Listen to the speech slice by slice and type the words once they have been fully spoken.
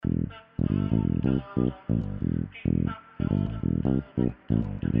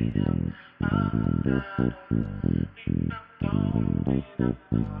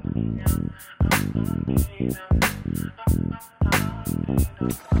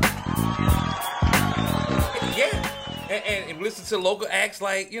Yeah, and listen to local acts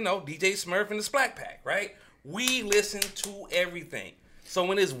like, DJ Smurf and the Splat Pack, right? We listen to everything. So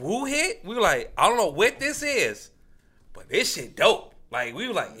when this Woo hit, we were like, I don't know what this is, but this shit dope. Like, we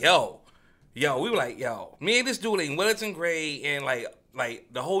were like, me and this dude in Wellington Gray and like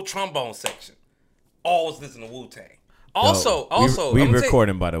the whole trombone section always listen to Wu-Tang. Also, we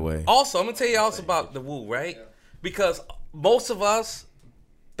recording, by the way. Also, I'm gonna tell you also about the Wu, right? Yeah. Because most of us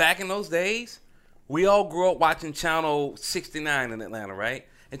back in those days, we all grew up watching Channel 69 in Atlanta, right?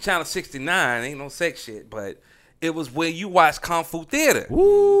 And Channel 69 ain't no sex shit, but it was where you watch Kung Fu Theater.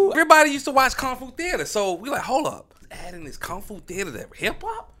 Woo. Everybody used to watch Kung Fu Theater, so we like, hold up, adding this Kung Fu Theater to hip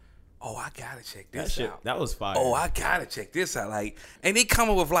hop. Oh, I gotta check this out. That was fire. Oh, I gotta check this out. Like, and they come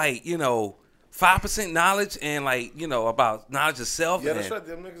up with 5% knowledge and about knowledge of self. Yeah, that's right.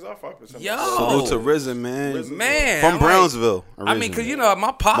 Them niggas are 5%. Yo, salute to Risen, man. Man, from Brownsville. I mean, because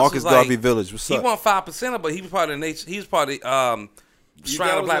my pops Marcus was Garvey Village. What's he up? wasn't 5%, but he was part of the nation. He was part of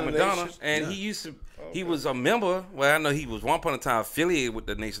Shrine of Black Madonna, and he used to. Okay. He was a member. Well, I know he was one point in time affiliated with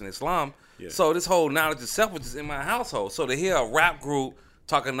the Nation of Islam. Yeah. So this whole knowledge of self was just in my household. So to hear a rap group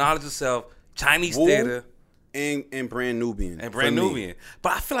talking knowledge of self, Chinese theater. And Brand Nubian.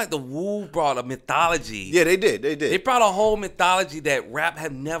 But I feel like the Wu brought a mythology. Yeah, they did. They brought a whole mythology that rap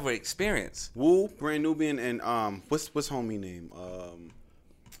had never experienced. Wu, Brand Nubian, and what's homie name?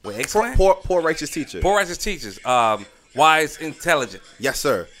 Poor Righteous Teacher. Poor Righteous Teachers. Wise Intelligent. Yes,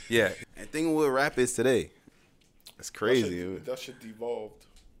 sir. Yeah. And think what rap is today. That's crazy. That shit devolved.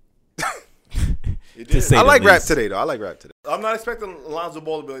 I like rap today, though. I'm not expecting Alonzo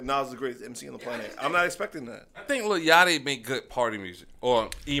Ball to be like Nas the greatest MC on the planet. I'm not expecting that. I think Lil Yachty make good party music or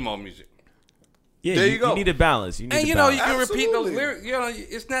emo music. Yeah, there you go. You need a balance. You can repeat those lyrics.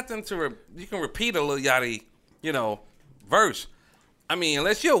 It's nothing to you can repeat a Lil Yachty, verse. I mean,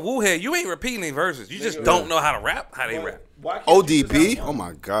 unless you're a Wu head, you ain't repeating any verses. You just don't know how to rap. How they rap. ODB? Oh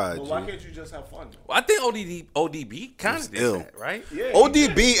my God! Well, why can't you just have fun? Well, I think ODB kind of did that, right? Yeah,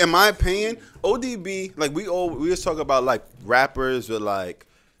 ODB, in my opinion, ODB, like we was talking about like rappers with like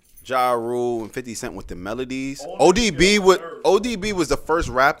Ja Rule and 50 Cent with the melodies. ODB was the first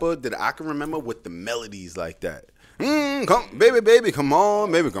rapper that I can remember with the melodies like that. Come, baby, come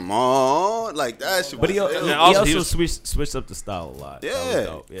on, baby, come on, like that shit. But he also switched up the style a lot.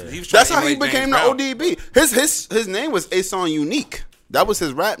 Yeah, that's how he became the ODB. His name was Ason Unique. That was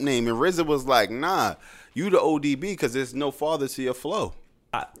his rap name, and RZA was like, "Nah, you the ODB because there's no father to your flow."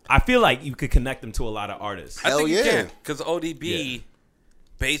 I feel like you could connect them to a lot of artists. I think you can, because ODB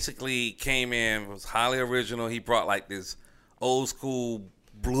basically came in, was highly original. He brought like this old school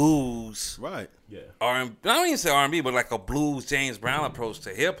blues, right? Yeah, I don't even say R&B, but like a blues James Brown approach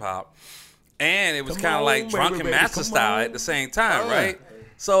to hip hop, and it was kind of like Drunken Master style at the same time, right?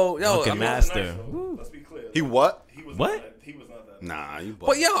 So, Drunken Master. Let's be clear. He what? He was what? Not, he was not that. Nah, you.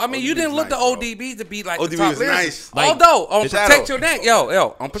 But you didn't look to ODB to be like ODB the top was lyricist. nice. Although on Protect Your Neck,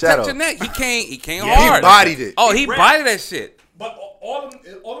 on Protect Your Neck, he came hard. He bodied it. Oh, he bodied that shit. But all them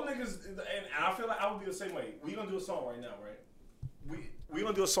niggas, and I feel like I would be the same way. We gonna do a song right now, right? We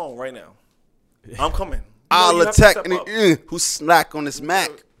gonna do a song right now. I'm coming. I'll attack who's slack on this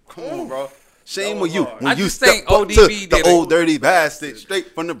Mac. Come on, bro. Shame on you when you step up to the old dirty bastard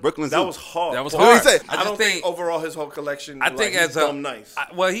straight from the Brooklyn Zoo. That was hard. That was hard. What did he say? I don't think overall his whole collection. I think as nice.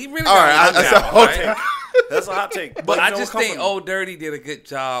 Well, he really. All right, that's a hot take. That's a hot take. But I just think Old Dirty did a good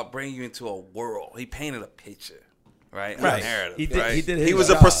job bringing you into a world. He painted a picture. Right. Narrative, he did. Right? He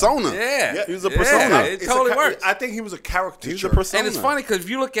was a persona. Yeah. He was a persona. It totally works. I think he was a character. He was a persona. And it's funny because if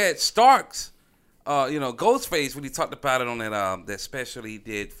you look at Starks, Ghostface, when he talked about it on that special he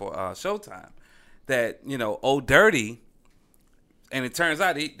did for Showtime, that Old Dirty, and it turns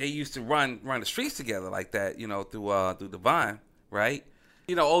out they used to run the streets together like that, through Divine, right?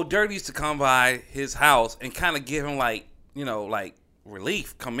 Old Dirty used to come by his house and kind of give him like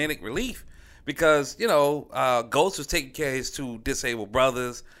relief, comedic relief. Because, Ghost was taking care of his two disabled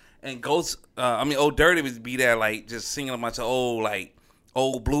brothers. And Old Dirty would be there, like, just singing a bunch of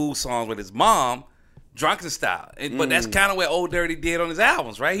old blues songs with his mom, drunken style. But that's kind of what Old Dirty did on his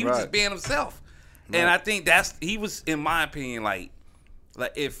albums, right? He was just being himself. Right. And I think he was, in my opinion, like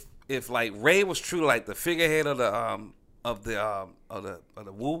if Ray was true, like the figurehead of the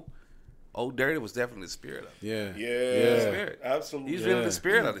Wu, Old Dirty was definitely the spirit of it. Yeah. Spirit. Absolutely. He's really the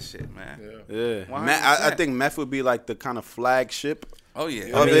spirit of the shit, man. Yeah. 100%. I think Meth would be like the kind of flagship Oh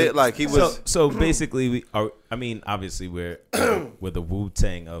yeah. of it. Like he was. So basically, we are. I mean, obviously, we're the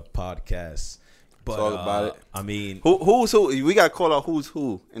Wu-Tang of podcasts. But Talk about it. I mean, Who's who? We got to call out who's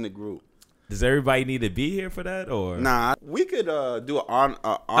who in the group. does everybody need to be here for that, or Nah, we could do an honor.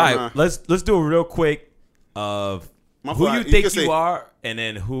 All right, let's do a real quick of My who fault. you You think can say- you are, and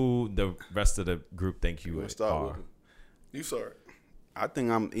then who the rest of the group think you start are. with it. You saw it. I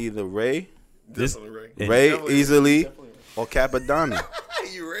think I'm either Ray, This- Definitely Yeah. Ray Definitely easily, Definitely or Capadonna.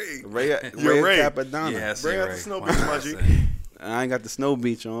 You Ray. Ray You're Ray. Capadonna. Yeah, Bring out the snow beach, my G. I ain't got the snow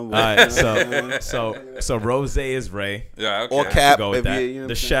beach on. All But, right, so Rose is Ray. Yeah, okay. or Cap. Go with if that. you know what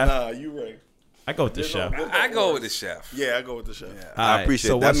The I'm saying. chef. Nah, you Ray. I go with the chef. I go with the chef. Yeah, I go with the chef. I appreciate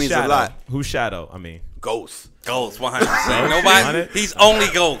so it. That what's means a Shadow? lot. Who's Shadow? I mean, Ghost. Ghost, 100%. Nobody. He's only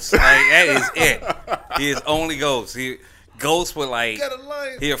Ghost. Like that is it. He is only Ghost. Ghost would like. Got a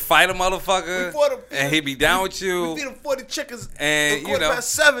lion. He'll fight a motherfucker, We fought him. and he'd be down with you. We feed him 40 chickens. And, quarter you know.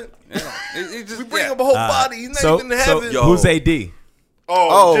 past 7. Yeah. It just, We bring yeah. him a whole body. He's not so, even in so heaven. Yo. who's AD?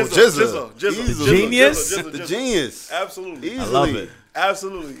 Oh, Jizza. Jizzle. Genius? The genius. Absolutely. Easily. I love it.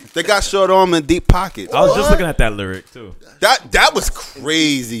 Absolutely. They got short arm and deep pockets. I was just looking at that lyric too. That was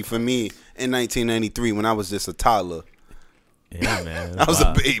crazy for me in 1993 when I was just a toddler. Yeah, man. I was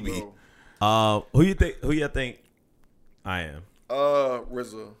a baby. Who you think I am?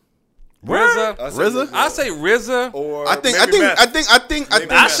 RZA. RZA. RZA? I say RZA. Or I think maybe Meth.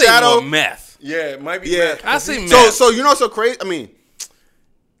 I say Shadow. more meth. Yeah, it might be Yeah. Meth. I say meth. So you know what's so crazy? I mean,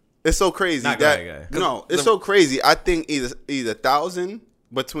 it's so crazy Nah, go that ahead. no, it's so crazy. I think either 1,000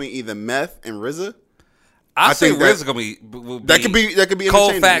 between either Meth and RZA. I say think that- RZA gonna be. Will That could be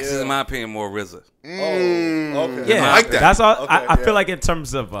Cold entertaining. facts is in my opinion more RZA. Oh, okay. Yeah, I like that. That's all. Okay, I yeah. feel like in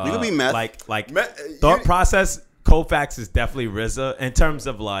terms of You could be meth. like Thought thought process, Kofax is definitely RZA. In terms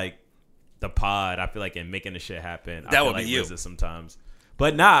of like the pod, I feel like in making the shit happen, I That feel would like be you. RZA sometimes,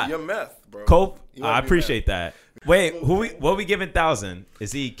 but not You're Meth, bro. Kof. You wanna I be appreciate that. Wait, what we giving 1,000?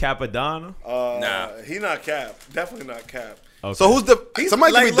 Is he Capadonna? Nah. He not Cap. Definitely not Cap. Okay. So who's the He's-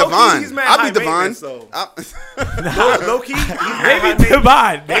 somebody like, give me low-key, Divine? he's mad I'll high be Divine. maintenance, though. Low key, maybe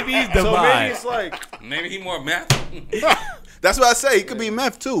Divine? Maybe he's So Divine. maybe it's like Maybe he more meth. That's what I say. He could be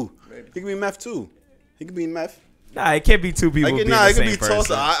Meth too. He could be Meth too. He could be Meth. Nah, it can't be two people being the It could same be person.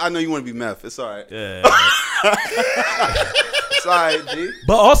 Tulsa. I know you want to be Meth. It's all right. Yeah. It's all right, G.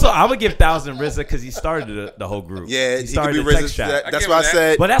 But also, I would give 1,000 RZA because he started the whole group. Yeah, he he could started be the text RZA. chat. I That's give why I him that.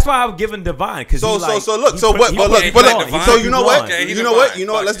 said. But that's why I'm giving Divine because So like, look. he So put- what? he But put look. people on. He Divine. So put you know people what? on. Okay, he You know what? Divine. You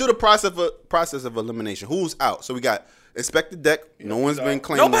know what? Fuck Let's it. do the process of elimination. Who's out? So we got Inspector Deck. No one's been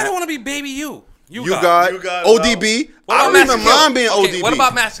claiming Nobody that. want to be Baby You. You got You got ODB. What I about don't even Master Killer? mind being Okay, ODB. what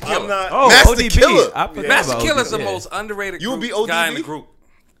about Master Killer? I'm not. Oh, Master ODB. Killer. I forgot Master about Killer is the ODB. most underrated. You would be group guy in ODB? the group.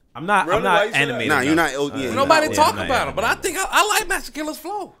 I'm not Really? Why you say that? animated. Nah, you're enough. not. Yeah, Nobody yeah, talk not about him, but I animated. think I like Master Killer's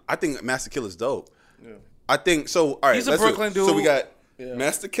flow. I think Master Killer's dope. I think so. All right, He's a let's do it. Brooklyn So we dude. got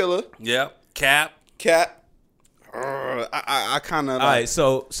Master Killer, Yep. Cap. Cap. I kind of. All right,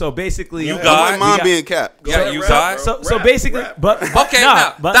 so basically, You I got- wouldn't mind got- being Cap. Yeah, Rap, you rap, got. bro. So Rap, basically, rap. but Okay, nah,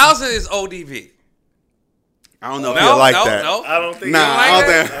 now but 1,000 is ODB. I don't know if No, you like no, that. no. I don't think. Nah, you I like don't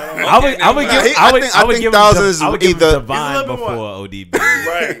that? think. I would Nah, give. I I would think give 1,000 him. is I would give him either- Divine He's a little bit before more- ODB.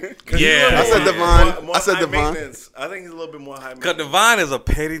 Right. 'Cause Yeah. he's a little I said bit Divine. more I said high Divine. maintenance. I think he's a little bit more high Cause maintenance. Divine is a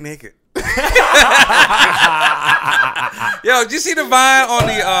petty nigga. Yo, did you see Divine on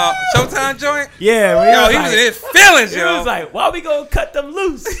the Showtime joint? Yeah, when Yo, he was in his feelings, He yo. was like, "Why we gonna cut them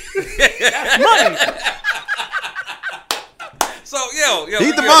loose?" Money. So, yo,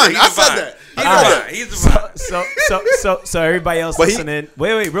 He's Divine. I said that. He's All Divine. right. He's Divine. So everybody else But he- listening.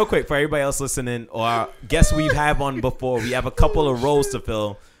 Wait, real quick for everybody else listening, or our guests we've had on before. We have a couple of roles to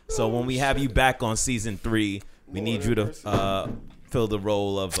fill. So when we have you back on season 3, we need you to fill the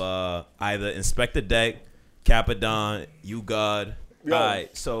role of either Inspector Deck, Capadon, You God. Yo. All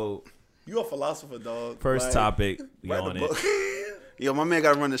right. So You a philosopher, dog. first Like, topic, we write on the it. book. Yo, my man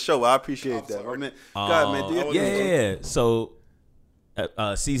got to run the show. I appreciate that. My man, go ahead, man. Do your thing. Yeah. So,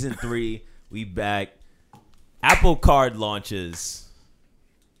 season 3, we back. Apple Card launches.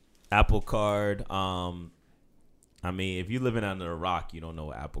 Apple Card. I mean, if you're living under a rock, you don't know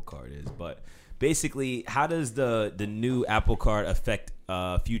what Apple Card is. But basically, how does the new Apple Card affect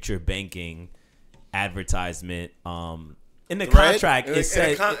future banking advertisement? In the Thread? contract, In it the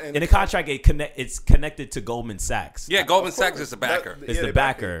said con- in the contract it's connected to Goldman Sachs. Yeah, Goldman Sachs is the backer. Is Yeah, the they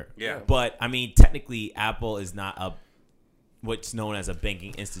backer. Yeah. But I mean, technically, Apple is not a what's known as a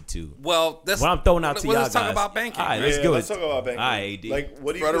banking institute. Well, that's what I'm throwing out to y'all let's guys. talk about banking. All right, right? let's Yeah, go. let's talk about banking. All right, AD. Like,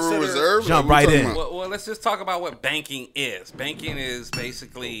 what do you Federal consider? Reserve. Jump Like, right we in. talking about- Well, let's just talk about what banking is. Banking is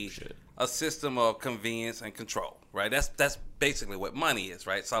basically a system of convenience and control, right? That's basically what money is,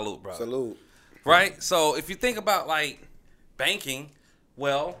 right? Salute, brother. Salute. Right? So if you think about like banking,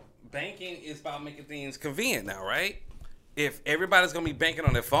 well, banking is about making things convenient now, right? If everybody's gonna be banking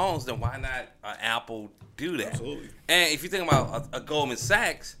on their phones, then why not Apple do that? Absolutely. And if you think about a Goldman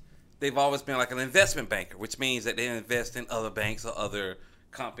Sachs, they've always been like an investment banker, which means that they invest in other banks or other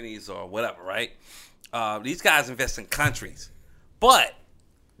companies or whatever, right? These guys invest in countries, but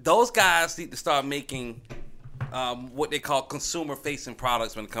those guys need to start making what they call consumer-facing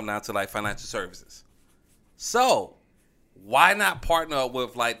products when it comes down to like financial services. So why not partner up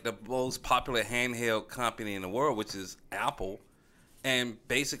with like the most popular handheld company in the world, which is Apple, and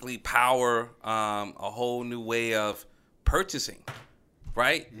basically power a whole new way of purchasing,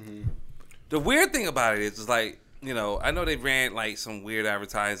 right? Mm-hmm. The weird thing about it is like, you know, I know they ran like some weird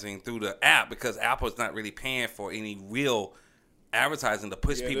advertising through the app because Apple's not really paying for any real advertising to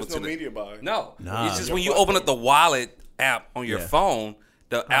push people there's to no the media buy. No, Nah. it's just when you open up the wallet app on your Yeah. phone,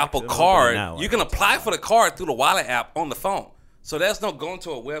 the Apple can open it Card, now. you can apply for the card through the wallet app on the phone. So there's no going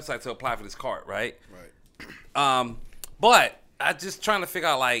to a website to apply for this card, right? Right. But I just trying to figure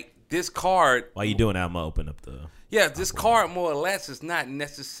out like this card. While you doing that, I'm gonna open up the. Yeah, this card more or less is not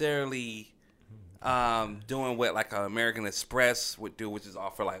necessarily doing what like an American Express would do, which is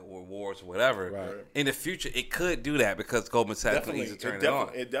offer like rewards or whatever. Right. In the future, it could do that because Goldman Sachs can Definitely, easily turn it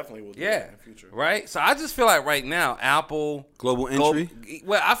on. it definitely will do Yeah, that in the future. right. So I just feel like right now, Apple Global entry?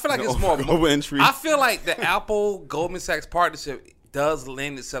 Well, I feel like it's more Global entry. I feel like the Apple Goldman Sachs partnership does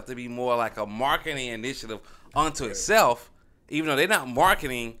lend itself to be more like a marketing initiative unto itself, even though they're not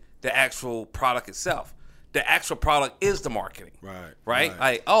marketing the actual product itself. The actual product is the marketing. Right?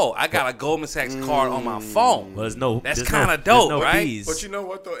 Like, oh, I got a Goldman Sachs card on my phone. Well, That's there's kind no- of dope, there's no right? fees. But you know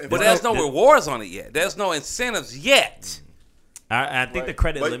what though? But there's no rewards on it yet. There's no incentives yet. I think the Right.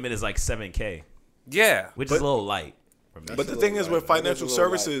 credit But- limit is like $7,000, Yeah. which is a little light. For me. But the thing is, with financial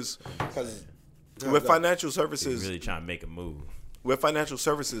services, with financial services, really trying to make a move. with financial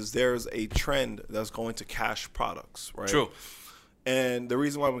services, there's a trend that's going to cash products, right? True. And the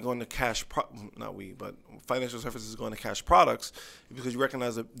reason why we're going to cash, not we, but financial services is going to cash products is because you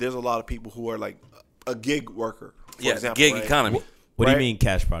recognize that there's a lot of people who are like a gig worker, for Yeah, example, gig right? economy. What do you Right? mean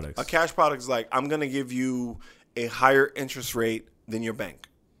cash products? A cash product is like, I'm going to give you a higher interest rate than your bank.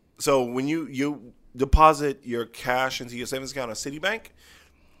 So when you deposit your cash into your savings account at Citibank,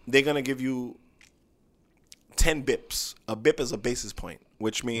 they're going to give you 10 bips. A bip is a basis point,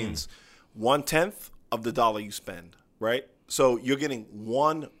 which means 1/10 of the dollar you spend, right? So you're getting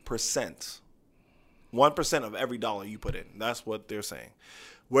 1%. 1% of every dollar you put in. That's what they're saying.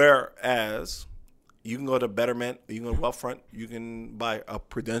 Whereas you can go to Betterment, you can go to Wealthfront, you can buy a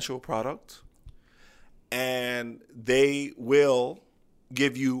Prudential product, and they will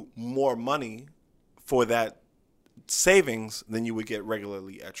give you more money for that savings than you would get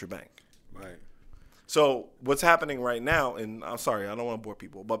regularly at your bank. Right. So what's happening right now, and I'm sorry, I don't want to bore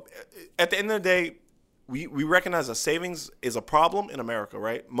people, but at the end of the day, we recognize that savings is a problem in America,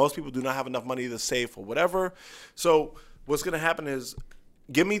 right? Most people do not have enough money to save for whatever. So what's going to happen is,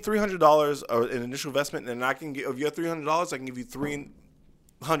 give me $300 or an initial investment, and I can give, of your $300, I can give you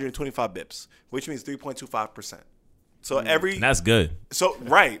 325 bips, which means 3.25%. So every And that's good. so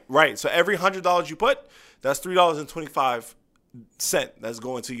right. So every $100 you put, that's $3.25 that's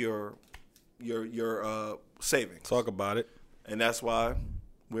going to your savings. Talk about it. And that's why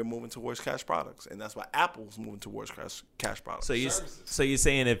we're moving towards cash products, and that's why Apple's moving towards cash products. So you're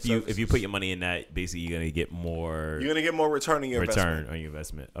saying if you put your money in that, basically you're gonna get more you're gonna get more return on your investment. on your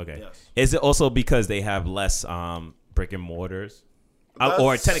investment. Okay. Yes. Is it also because they have less brick and mortars? Or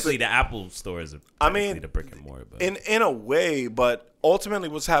That's- technically the Apple store is technically the brick and mortar. But In a way, but ultimately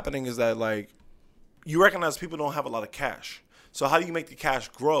what's happening is that like you recognize people don't have a lot of cash. So how do you make the cash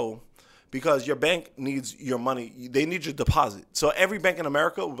grow? Because your bank needs your money. They need your deposit. So every bank in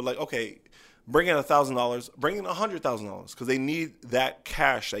America will be like, okay, bring in $1,000, bring in $100,000 because they need that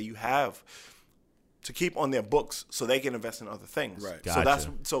cash that you have to keep on their books so they can invest in other things. Right.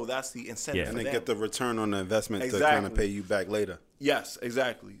 Gotcha. So that's the incentive. Yeah. for And they them. get the return on the investment to Exactly. kind of pay you back later. Yes,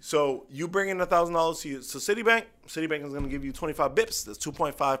 exactly. So you bring in $1,000 to Citibank. Citibank is going to give you 25 bips. That's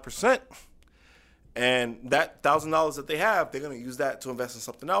 2.5%. And that $1,000 that they have, they're going to use that to invest in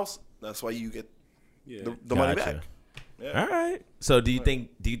something else. That's why you get the money Gotcha. back. Yeah. all right. So do you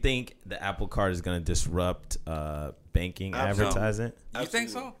think the Apple Card is gonna disrupt banking Absolutely. advertising. You think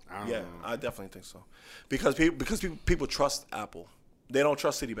so? Yeah, I definitely think so. Because people trust Apple. They don't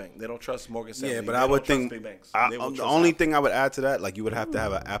trust Citibank. They don't trust Morgan Stanley. Yeah, but They I don't would trust think big banks. I, They will the trust only Apple. thing I would add to that, like you would have to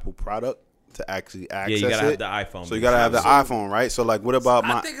have an Apple product to actually access you gotta have it. the iPhone. So you gotta have the iPhone, right? So like, what about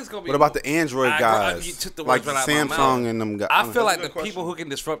I think it's gonna be what about more- the Android you guys, took the like words right out of my Samsung mouth. and them guys? I feel like a the good people question. who can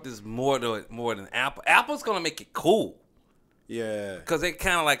disrupt this more than Apple. Apple's gonna make it cool yeah, because they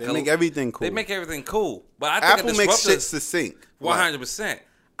kind of like they make everything cool. They make everything cool, but I think Apple the makes shit disruptors- succeed. 100%.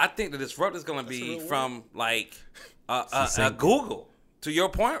 I think the disrupt is going to be from like Google. To your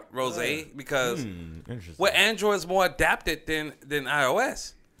point, Rose, because Interesting. well, Android is more adapted than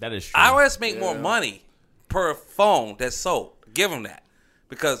iOS. That is true. iOS make more money per phone that's sold. Give them that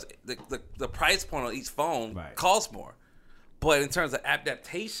because the price point on each phone Right. costs more. But in terms of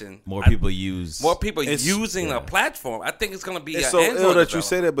adaptation, More people use. more people It's- using yeah. a platform. I think it's going to be It's an so Android ill that you developer.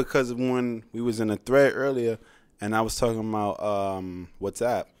 say that because when we was in a thread earlier, and I was talking about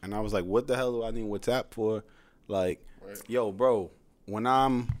WhatsApp, and I was like, "What the hell do I need WhatsApp for?" Like, yo, bro, when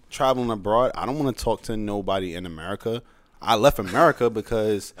I'm traveling abroad, I don't want to talk to nobody in America. I left America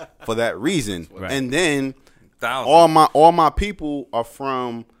because for that reason, Right. and then Thousands. all my people are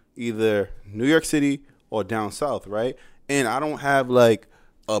from either New York City or down south, right? And I don't have like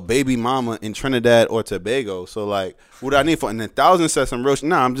a baby mama in Trinidad or Tobago. So like, what do I need for? And then Thousand said some real shit.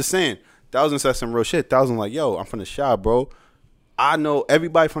 Nah, I'm just saying. Thousand said some real shit. Thousand like, yo, I'm from the shop, bro. I know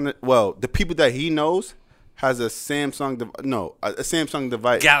everybody from the people that he knows has a Samsung, a Samsung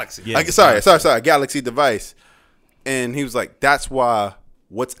device. Galaxy. Yeah. Sorry, Galaxy device. And he was like, that's why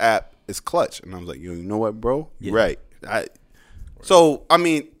WhatsApp is clutch. And I was like, you know what, bro? You're right. So, I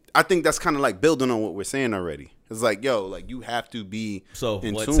mean, I think that's kind of like building on what we're saying already. It's like, yo, like you have to be So if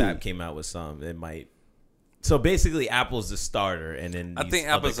in WhatsApp tune. came out with some, it might. So basically, Apple's the starter, and then I these think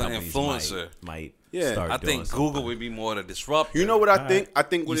other Apple's an companies influencer. Might Yeah. start I doing think something. Google would be more the disruptor. You know what I All think? right. I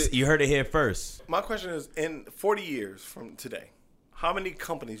think what it, You heard it here first. My question is, in 40 years from today, how many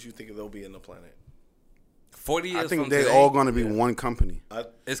companies you think there'll be in the planet? 40 years I think from they're today, all going to be one company.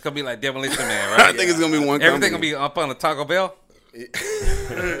 it's gonna be like Demolition Man, I right? think it's going to be one Everything company. gonna be up on the Taco Bell.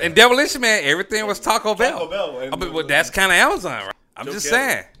 And Demolition Man, everything was Taco Bell. Taco Bell, and- I mean, well, that's kind of Amazon, right? I'm Joe just Kelly.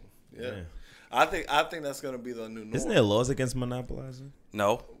 saying. Yeah. I think that's gonna be the new norm. Isn't there laws against monopolizing?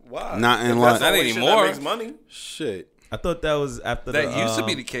 No, Why? Not in If line. that's the Not only shit anymore. That makes money. Shit. I thought that was after That the, used to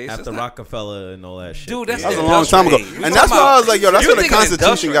be the case. after It's not- Rockefeller and all that shit. Dude, that's That was a the long time ago. industry. You And talking that's why I about- was like, yo, that's you're where the thinking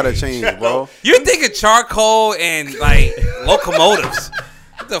Constitution got to industrial. change, bro. you're thinking charcoal and like locomotives.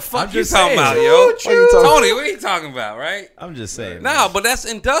 What the fuck I'm you just talking saying. about, yo? What you talking- Tony, what are you talking about, right? I'm just saying. No, but that's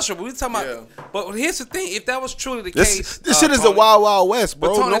industrial. We talking about. Yeah. But here's the thing: if that was truly the case, This shit is the Tony- wild, wild west, But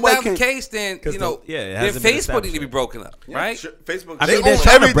bro. Tony, if Nobody that was can. the case, then 'Cause you know, it then hasn't been Facebook need to be established. broken up, right? Facebook. I They mean, they're own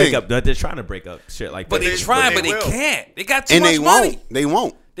trying to break everything. up. They're trying to break up shit like But that. they trying, but they will. can't. They got too And much they money. won't. They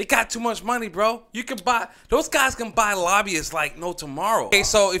won't. They got too much money, bro. You can buy those guys can buy lobbyists like no tomorrow. Okay,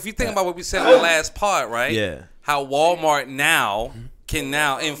 so if you think about what we said in the last part, right? Yeah. How Walmart now can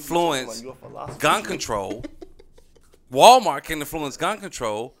now influence gun control. Walmart can influence gun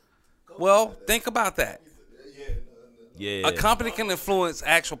control. Well, think about that. Yeah. A company can influence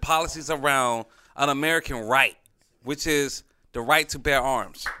actual policies around an American right, which is the right to bear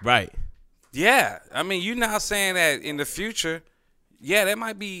arms. Right. Yeah, I mean, you're now saying that in the future, yeah, that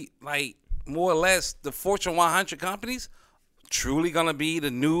might be like more or less the Fortune 100 companies truly gonna be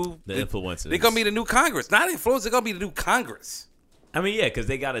the new influencers. They're gonna be the new Congress, not influencers. They're gonna be the new Congress. I mean, yeah, because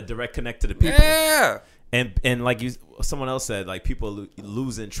they got a direct connect to the people. Yeah, And like someone else said, like people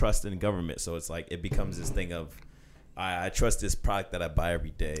losing trust in government. So it's like it becomes this thing of, I trust this product that I buy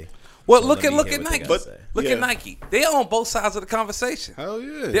every day. well, So look let at me hear what they Nike. gotta say. Look Yeah. at Nike. They own both sides of the conversation. Hell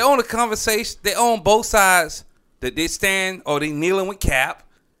yeah. They own the conversation. They own both sides. That they stand or they kneeling with Cap,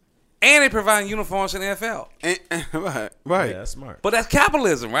 and they provide uniforms in the NFL. Right. Yeah, that's smart. But that's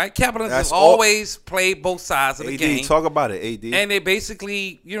capitalism, right? Capitalism That's has all- always played both sides of the AD, game, talk about it, AD. and they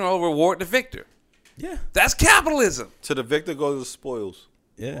basically, reward the victor. Yeah. That's capitalism. To the victor goes the spoils.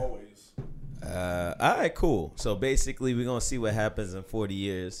 Yeah. Always. All right, cool. So basically, we're gonna see what happens in 40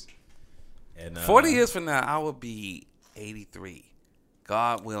 years. And 40 years from now, I will be 83.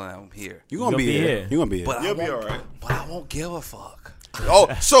 God willing, I'm here. You gonna gonna be be here. here. You gonna be here. But You'll I be won't, all right. But I won't give a fuck.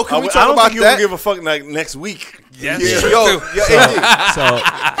 Oh, so can we I talk don't about think you will that? give a fuck like next week. Yes, Yeah. true. Yo, AD. So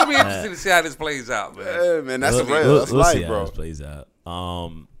It'll be interesting to see how this plays out, man. Yeah, man, that's we'll, real. we'll- That's we'll see life, how bro. this plays out.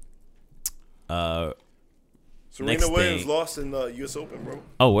 Serena Next Williams thing. lost in the U.S. Open, bro,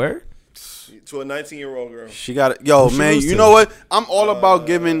 Oh, where? to a 19-year-old girl. She got it. Yo, Who she man, lose you to? know what? I'm all about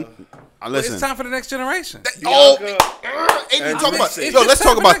giving But Listen. it's time for the next generation. Oh, Bianca, Aiden, and talk about. Vince. Yo, let's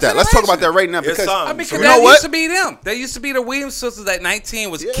talk about that. Let's talk about that right now It's because time. I mean, So because you know that what? used to be them. That used to be the Williams sisters at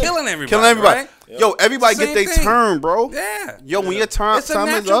 19 was killing everybody. killing everybody. Right? Yo, everybody Same get their thing. turn, bro. Yeah. Yo, when your time It's a is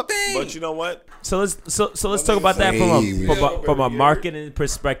natural up, thing. But you know what? So let's talk about that from a marketing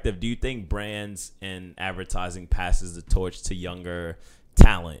perspective. Do you think brands and advertising passes the torch to younger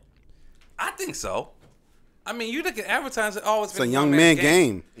talent? I think so. I mean, you look at advertising, always it's a young man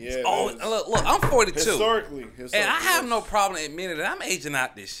game. Yeah. Oh, look, I'm 42. Historically. And I have no problem admitting that I'm aging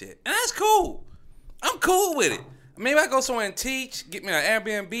out this shit. And that's cool. I'm cool with it. Maybe I go somewhere and teach, get me an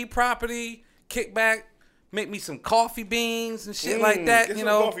Airbnb property, kick back, make me some coffee beans and shit like that. get You some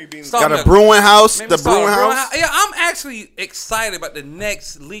know, coffee beans. start Got me a brewing house. maybe The start a brewing house. Yeah, I'm actually excited about the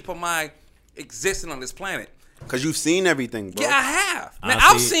next leap of my existing on this planet. Because you've seen everything, bro. Yeah, I have. Man, Honestly,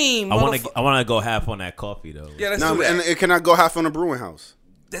 I've seen. I want to go half on that coffee though. Yeah, let's No, do that. and it cannot go half on the brewing house.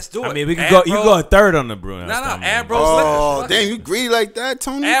 Let's do it. I mean, we can go. You Abro- go a third on the brewing. No, house, no, man. Abro's Oh, liquor. damn, you greedy like that,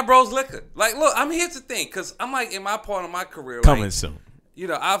 Tony? Abro's liquor. Like, look, I'm here to think because I'm like in my part of my career. Coming like, soon. You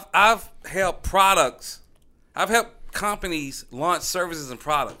know, I've helped products. I've helped companies launch services and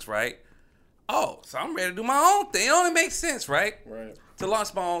products. Right. Oh, so I'm ready to do my own thing. It only makes sense, right? Right. To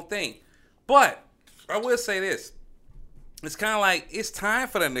launch my own thing. But I will say this. It's kind of like it's time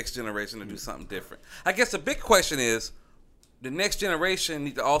for the next generation to do something different. I guess the big question is the next generation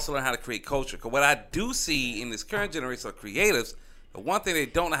need to also learn how to create culture. Because what I do see in this current generation of creatives, the one thing they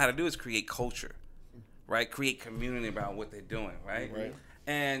don't know how to do is create culture, right? Create community about what they're doing, right? Right.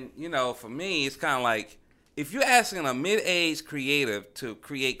 And, you know, for me, it's kind of like if you're asking a mid-aged creative to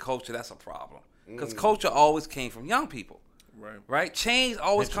create culture, that's a problem. Because culture always came from young people, right? Change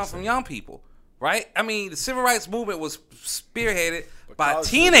always comes from young people. Right? I mean, the civil rights movement was spearheaded by College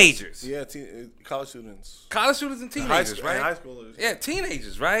teenagers. Students. Yeah, college students. College students and teenagers, and right? high schoolers. Yeah,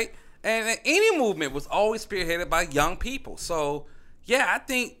 teenagers, right? And any movement was always spearheaded by young people. So, yeah, I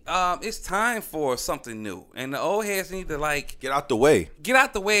think it's time for something new. And the old heads need to, like, Get out the way. get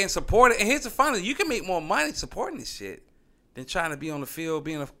out the way and support it. And here's the funny thing. You can make more money supporting this shit than trying to be on the field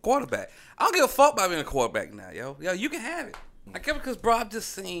being a quarterback. I don't give a fuck about being a quarterback now, yo. Yo, you can have it. I get it because, bro, I've just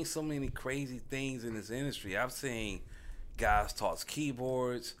seen so many crazy things in this industry. I've seen guys toss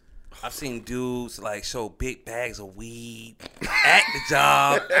keyboards. I've seen dudes, like, show big bags of weed at the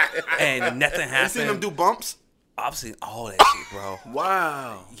job and nothing happened. You seen them do bumps? I've seen all that shit, bro.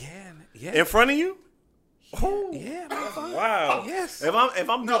 Wow. Yeah. In front of you? Yeah, motherfucker. Wow. Yes. If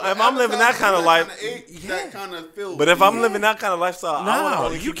I'm living that kind of life, That kind of feel. but if I'm living that kind of lifestyle, I want to No,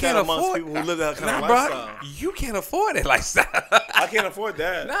 only you keep can't that amongst afford. people who live that kind nah, of bro, lifestyle. you can't afford that lifestyle. I can't afford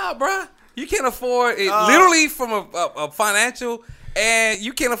that. Nah, bro, you can't afford it. Literally from a financial, and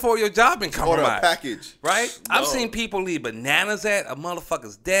you can't afford your job and order a compromise. package. Right? I've seen people leave bananas at a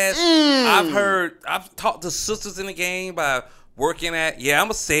motherfucker's desk. I've talked to sisters in the game by working at, I'm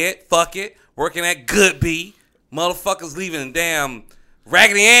gonna say it, fuck it, working at Goodby. Motherfuckers leaving damn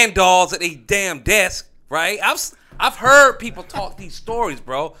Raggedy Ann dolls at a damn desk, right? I've heard people talk these stories,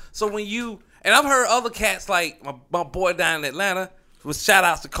 bro. So when and I've heard other cats like my boy down in Atlanta, with shout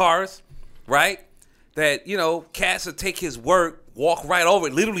outs to Cars, right? That, you know, cats would take his work, walk right over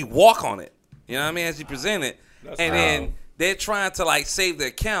it, literally walk on it. You know what I mean? As he present it. Then they're trying to like save the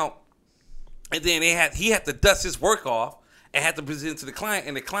account. And then he had to dust his work off and had to present it to the client.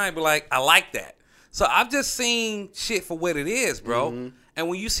 And the client be like, I like that. So I've just seen shit for what it is, bro. And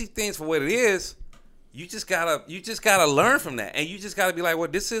when you see things for what it is, you just gotta learn from that. And you just gotta be like, well,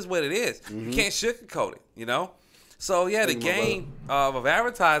 this is what it is. You can't sugarcoat it, you know? So yeah, the game of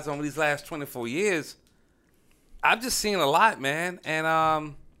advertising over these last 24 years, I've just seen a lot, man.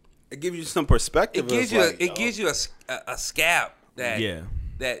 And It gives you some perspective. it gives you a scab that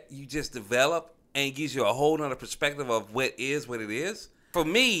that you just develop, and it gives you a whole nother perspective of what it is. For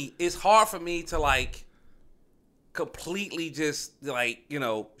me, it's hard for me to like completely just like, you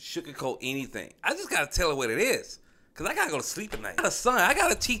know, sugarcoat anything. I just gotta tell it what it is, cause I gotta go to sleep at night. I got a son. I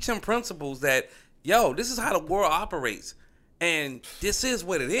gotta teach him principles that, yo, this is how the world operates, and this is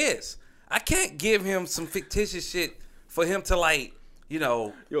what it is. I can't give him some fictitious shit for him to like, you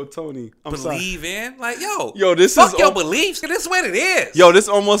know, Yo, Tony, I'm believe in. Like, Yo, this fuck is your al- beliefs. This is what it is. Yo, this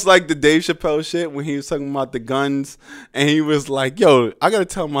almost like the Dave Chappelle shit when he was talking about the guns, and he was like, "Yo, I gotta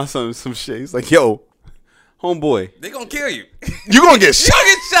tell my son some shit." He's like, "Yo, homeboy, They gonna kill you. you gonna get You shot."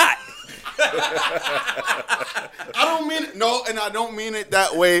 gonna get shot. I don't mean it. No, and I don't mean it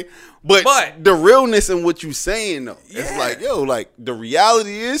that way. But But- the realness in what you saying though, it's Yeah. like, yo, like the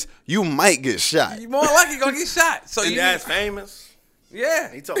reality is you might get shot. You more likely gonna get shot. So And you, dad's famous.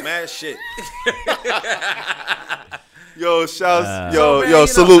 yeah. He talk mad shit. Yo, shouts. So, man, yo, you know,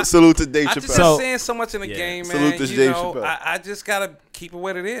 salute to Dave I just Chappelle. been seeing so much in the Yeah. game, man. Salute to you Dave know, Chappelle. I just gotta keep it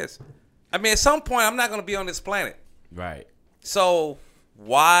what it is. I mean, at some point, I'm not gonna be on this planet. Right. So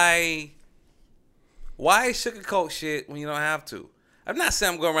why sugarcoat shit when you don't have to? I'm not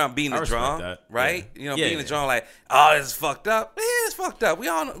saying I'm going around beating I the respect drum, that. right? Yeah. You know, Yeah, beating the yeah. drum like, oh, this is fucked up. Yeah, it's fucked up. We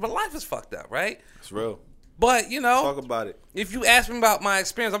all know, but life is fucked up, right? It's real. But, you know, Talk about it. if you ask me about my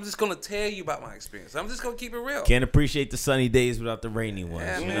experience, I'm just going to tell you about my experience. I'm just going to keep it real. Can't appreciate the sunny days without the rainy ones.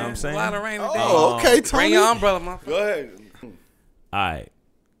 Yeah, you man. know what I'm saying? A lot of rainy days. Oh, okay, Tony. Bring your umbrella, motherfucker. Go ahead. All right.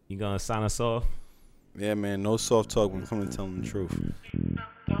 You gonna sign us off? Yeah, man, no soft talk when it comes to telling the truth.